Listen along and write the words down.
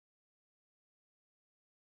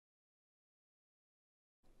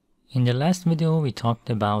In the last video, we talked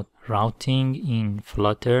about routing in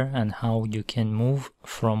Flutter and how you can move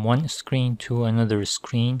from one screen to another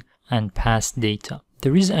screen and pass data.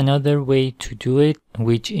 There is another way to do it,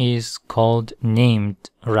 which is called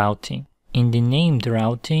named routing. In the named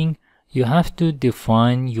routing, you have to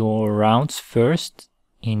define your routes first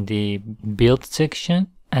in the build section,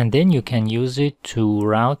 and then you can use it to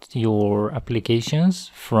route your applications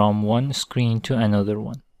from one screen to another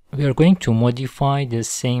one. We are going to modify the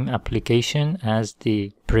same application as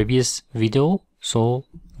the previous video, so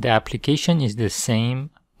the application is the same,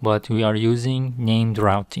 but we are using named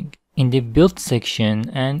routing. In the build section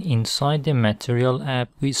and inside the material app,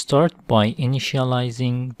 we start by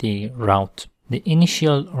initializing the route. The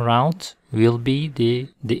initial route will be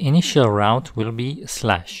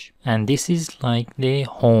slash, and this is like the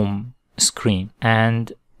home screen.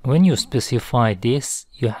 And when you specify this,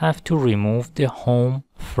 you have to remove the home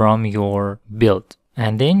from your build,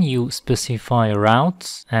 and then you specify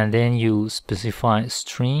routes, and then you specify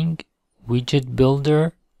string widget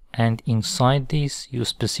builder, and inside this you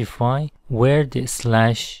specify where the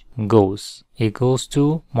slash goes. It goes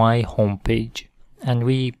to my home page, and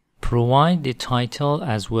we provide the title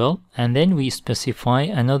as well, and then we specify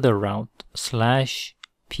another route slash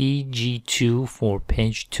pg2 for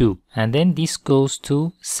page 2, and then this goes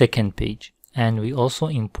to second page, and we also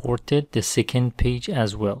imported the second page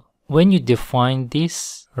as well. When you define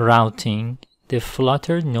this routing, the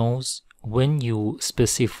Flutter knows when you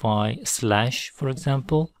specify slash, for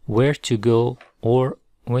example, where to go, or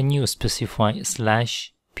when you specify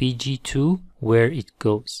slash pg2 where it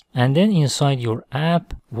goes. And then inside your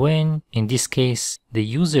app, when in this case the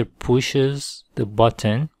user pushes the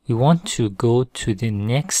button, we want to go to the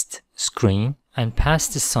next screen and pass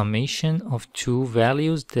the summation of two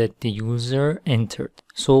values that the user entered.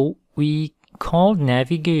 So we call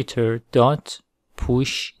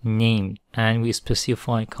navigator.pushName, and we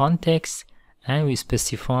specify context, and we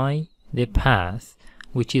specify the path,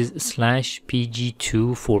 which is slash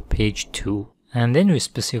pg2 for page 2. And then we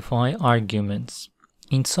specify arguments.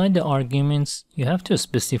 Inside the arguments, you have to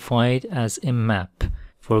specify it as a map.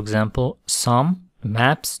 For example, sum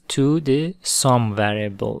maps to the sum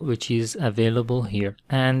variable, which is available here.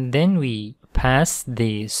 And then we pass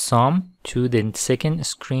the sum to the second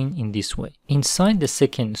screen in this way. Inside the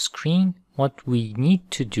second screen, what we need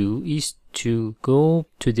to do is to go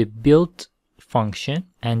to the build function,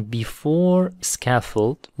 and before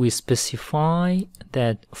scaffold, we specify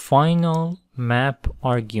that final map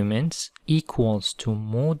arguments equals to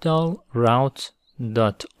modal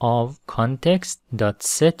route.of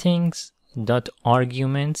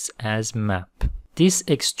context.settings.arguments as map. This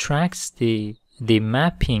extracts the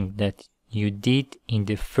mapping that you did in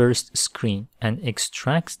the first screen and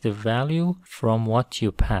extracts the value from what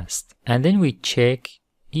you passed. And then we check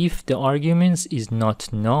if the arguments is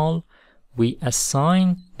not null, we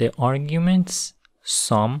assign the arguments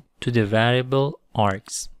sum to the variable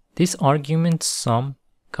args. This argument sum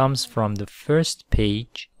comes from the first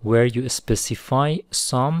page where you specify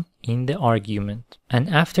sum in the argument. And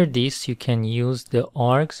after this, you can use the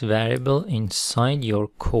args variable inside your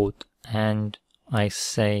code. And I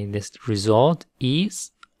say this result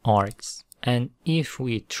is args. And if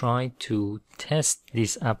we try to test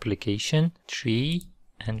this application, 3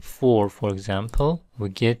 and 4, for example, we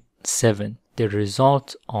get 7. The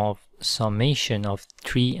result of summation of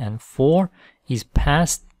 3 and 4 is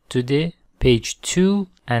passed to the page 2,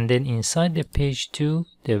 and then inside the page 2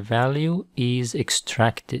 the value is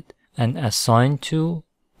extracted and assigned to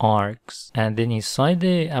args. And then inside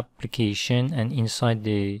the application and inside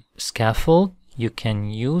the scaffold, you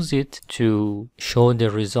can use it to show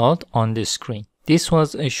the result on the screen. This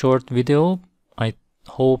was a short video. I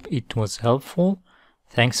hope it was helpful.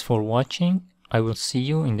 Thanks for watching. I will see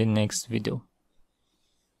you in the next video.